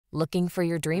Looking for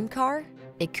your dream car?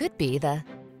 It could be the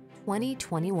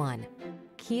 2021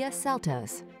 Kia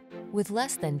Seltos. With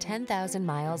less than 10,000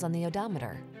 miles on the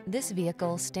odometer, this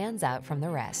vehicle stands out from the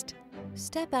rest.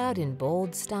 Step out in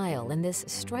bold style in this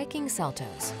striking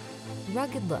Seltos.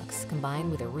 Rugged looks combined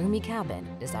with a roomy cabin,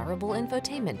 desirable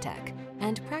infotainment tech,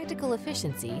 and practical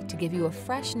efficiency to give you a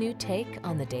fresh new take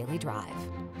on the daily drive.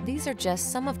 These are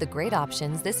just some of the great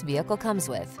options this vehicle comes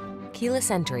with: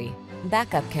 keyless entry,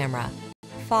 backup camera,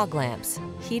 fog lamps,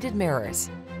 heated mirrors,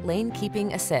 lane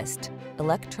keeping assist,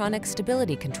 electronic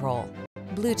stability control,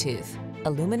 Bluetooth,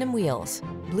 aluminum wheels,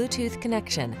 Bluetooth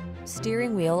connection,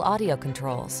 steering wheel audio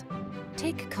controls.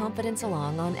 Take confidence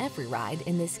along on every ride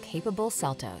in this capable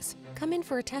Seltos. Come in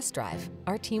for a test drive.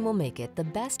 Our team will make it the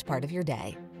best part of your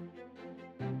day.